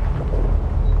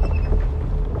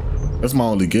 That's my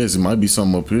only guess. It might be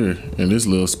something up here in this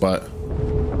little spot.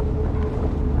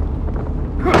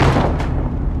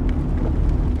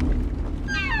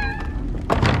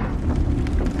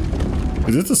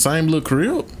 Is it the same little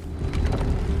crib?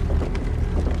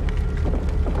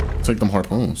 Take them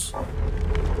harpoons.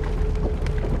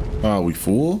 Are we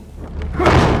full?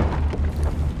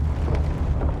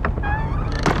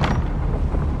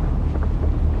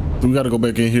 Do we gotta go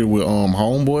back in here with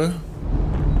homeboy?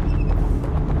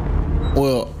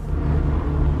 Well,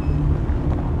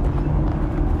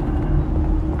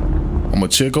 I'm gonna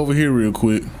check over here real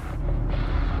quick.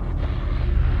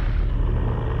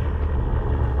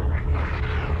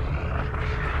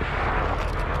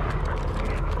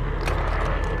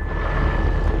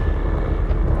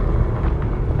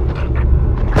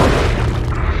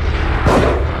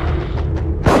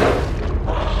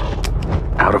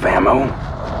 Out of ammo?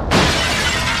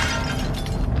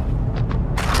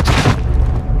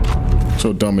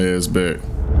 So dumb ass back.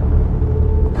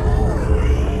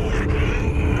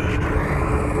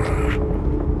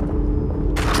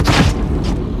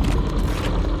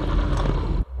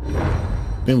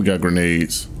 Then we got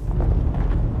grenades.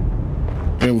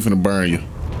 Then we finna burn you.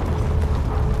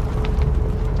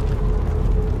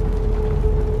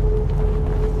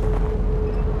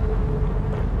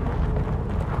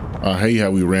 I hate how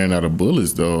we ran out of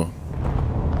bullets though.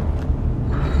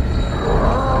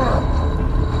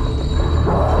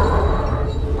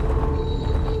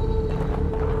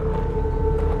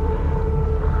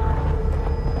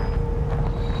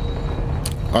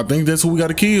 I think that's who we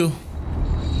gotta kill.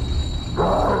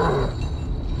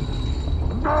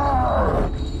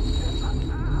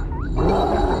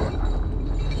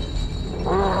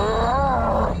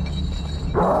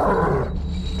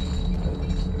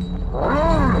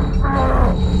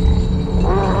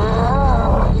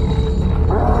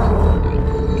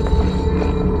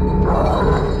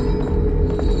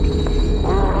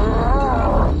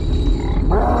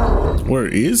 Where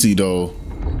is he though?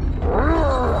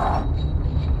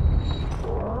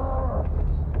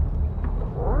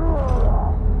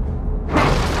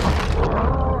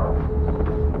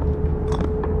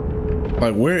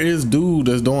 Like, where is dude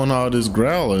that's doing all this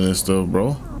growling and stuff,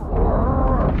 bro?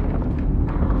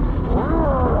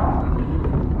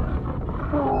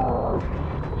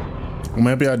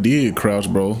 Maybe I did crouch,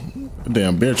 bro.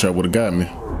 Damn bear trap would have got me.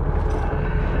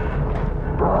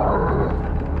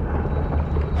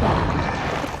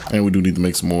 And we do need to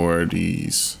make some more of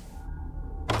these.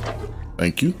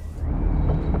 Thank you.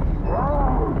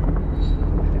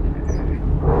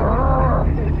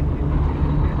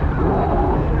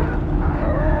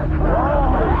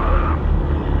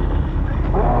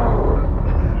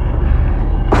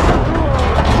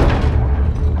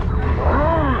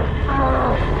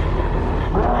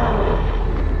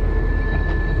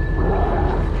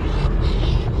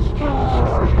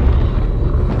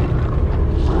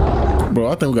 Bro,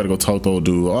 I think we gotta go talk to old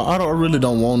dude. I really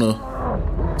don't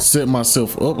wanna set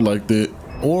myself up like that.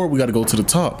 Or we gotta go to the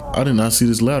top. I did not see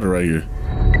this ladder right here.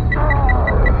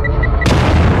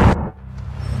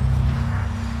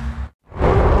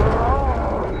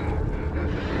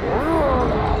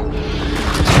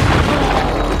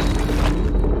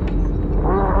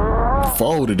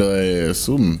 Folded her ass.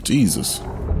 Jesus.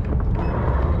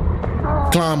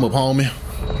 Climb up, homie.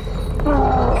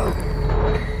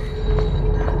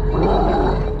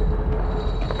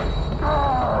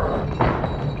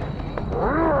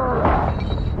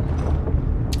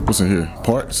 What's in here?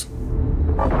 Parts?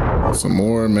 Some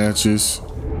more matches.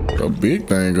 A big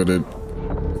thing of that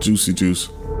juicy juice.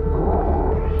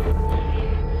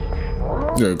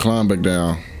 Yeah, climb back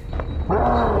down.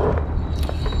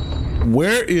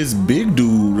 Where is big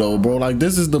dude though, bro? Like,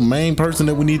 this is the main person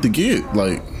that we need to get.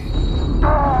 Like,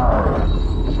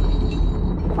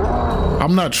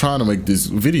 I'm not trying to make this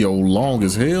video long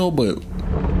as hell, but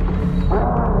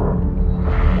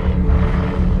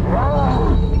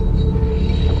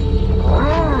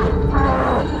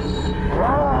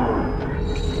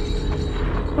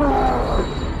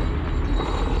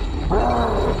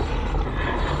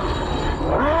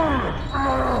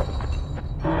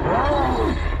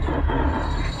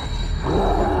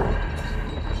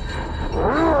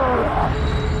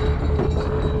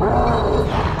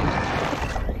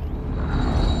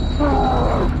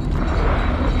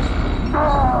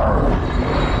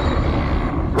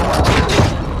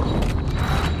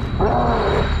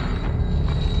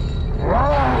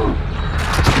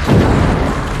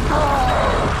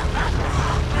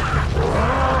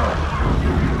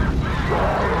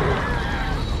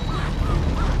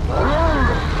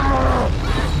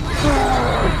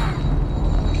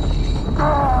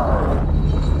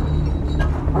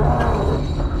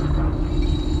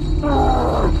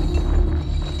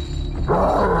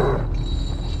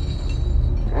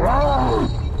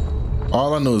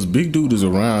all I know is big dude is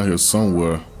around here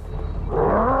somewhere.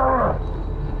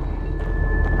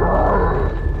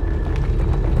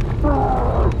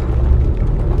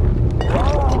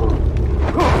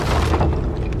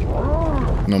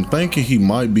 And I'm thinking he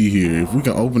might be here. If we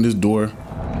can open this door.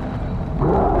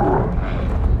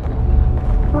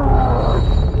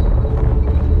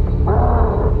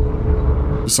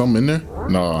 Is something in there?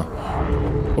 Nah.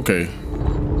 Okay.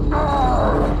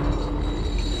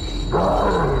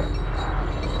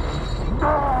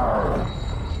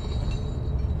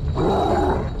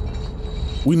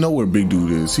 We know where big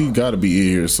dude is. He gotta be in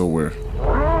here somewhere.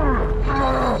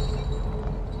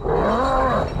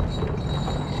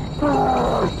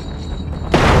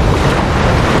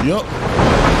 Yup.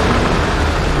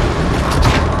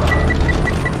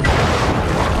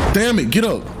 Damn it, get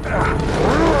up.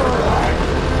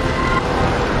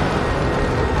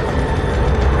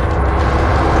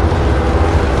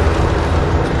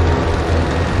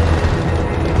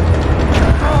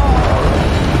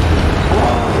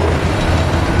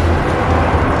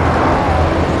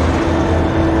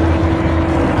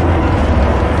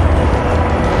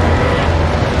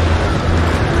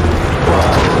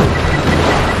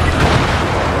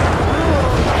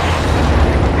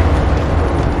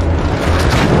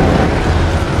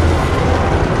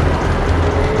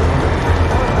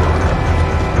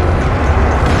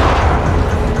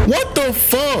 What the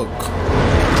fuck?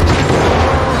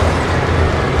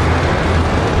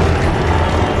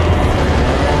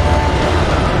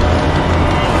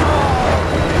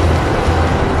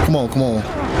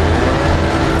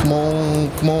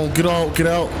 get out, get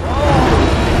out.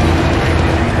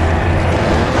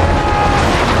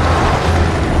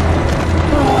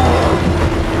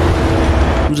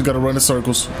 We just gotta run in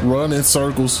circles. Run in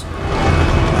circles.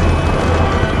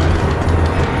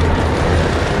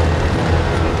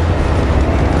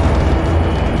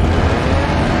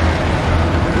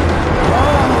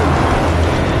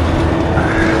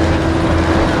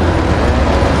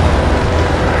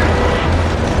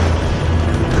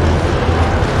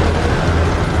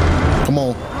 Come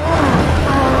on.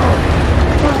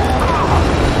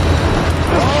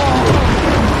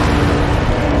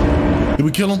 Did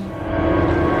we kill him?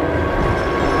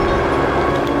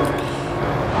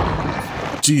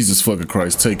 Jesus fucking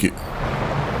Christ, take it.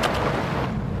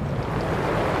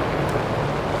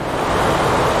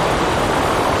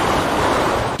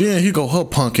 Then here go her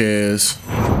punk ass.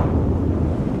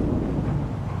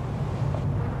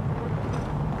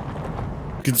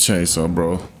 Get the chainsaw,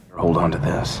 bro. Hold on to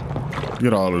this.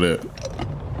 Get all of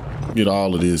that. Get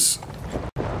all of this.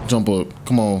 Jump up.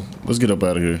 Come on. Let's get up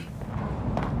out of here.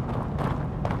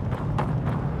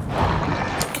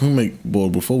 Can we make, boy,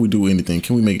 before we do anything,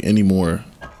 can we make any more?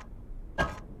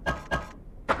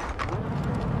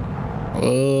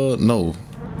 No.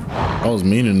 I was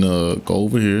meaning to go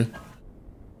over here.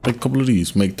 Make a couple of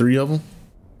these. Make 3 of them.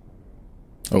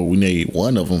 Oh, we need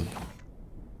 1 of them.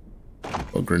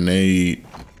 A grenade.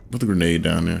 Put the grenade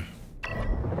down there.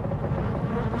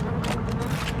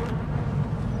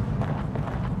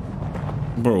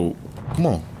 Bro, come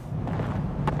on.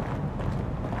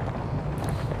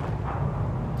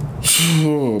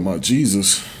 Oh my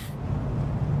Jesus.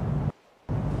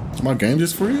 Did my game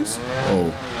just freeze?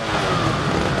 Oh.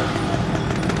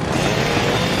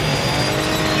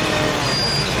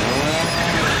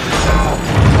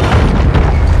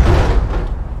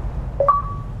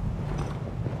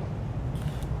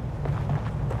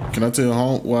 Can I tell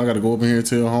home? Well, I gotta go up in here and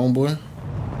tell homeboy.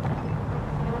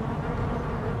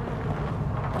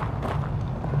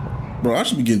 Bro, I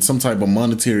should be getting some type of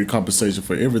monetary compensation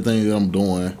for everything that I'm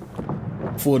doing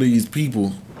for these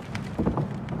people.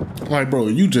 Like, bro,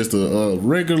 you just a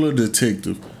regular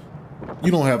detective.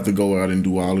 You don't have to go out and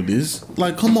do all of this.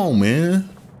 Like, come on, man.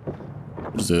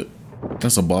 What is that?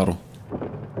 That's a bottle.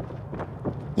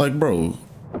 Like, bro,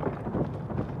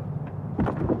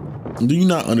 do you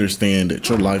not understand that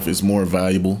your life is more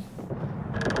valuable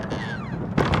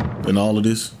than all of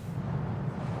this?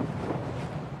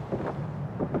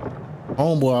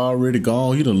 Homeboy already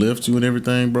gone. He done left you and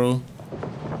everything, bro.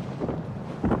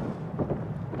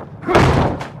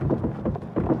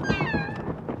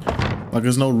 Like,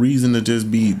 there's no reason to just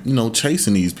be, you know,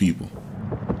 chasing these people.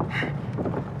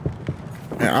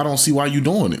 And I don't see why you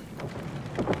doing it.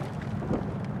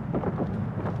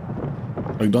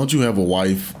 Like, don't you have a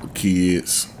wife,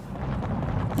 kids,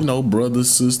 you know,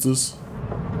 brothers, sisters?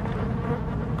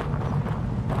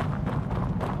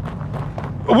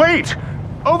 Wait!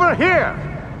 Over here!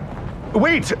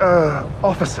 Wait,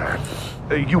 officer.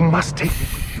 You must take me.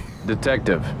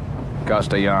 Detective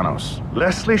Castellanos.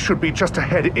 Leslie should be just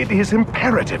ahead. It is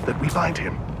imperative that we find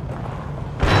him.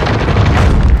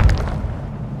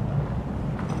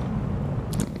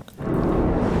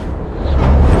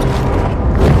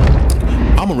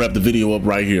 I'm gonna wrap the video up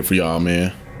right here for y'all,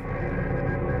 man.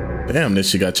 Damn, this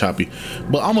shit got choppy.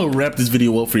 But I'm gonna wrap this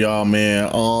video up for y'all, man.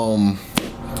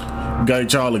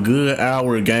 Got y'all a good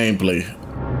hour of gameplay.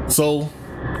 So,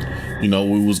 you know,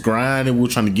 we was grinding, we were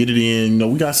trying to get it in. You know,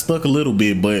 we got stuck a little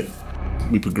bit, but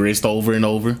we progressed over and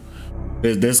over.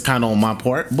 That's kind of on my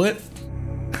part, but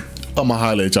I'm gonna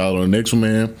holler at y'all on the next one,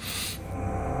 man.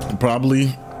 Probably,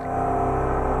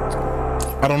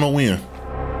 I don't know when.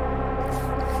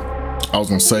 I was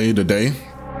gonna say today,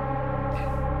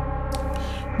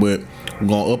 but we're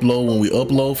gonna upload when we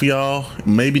upload for y'all.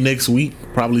 Maybe next week,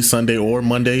 probably Sunday or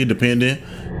Monday, depending.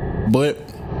 But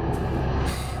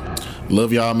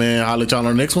love y'all, man. I'll let y'all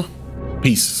on the next one.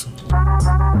 Peace.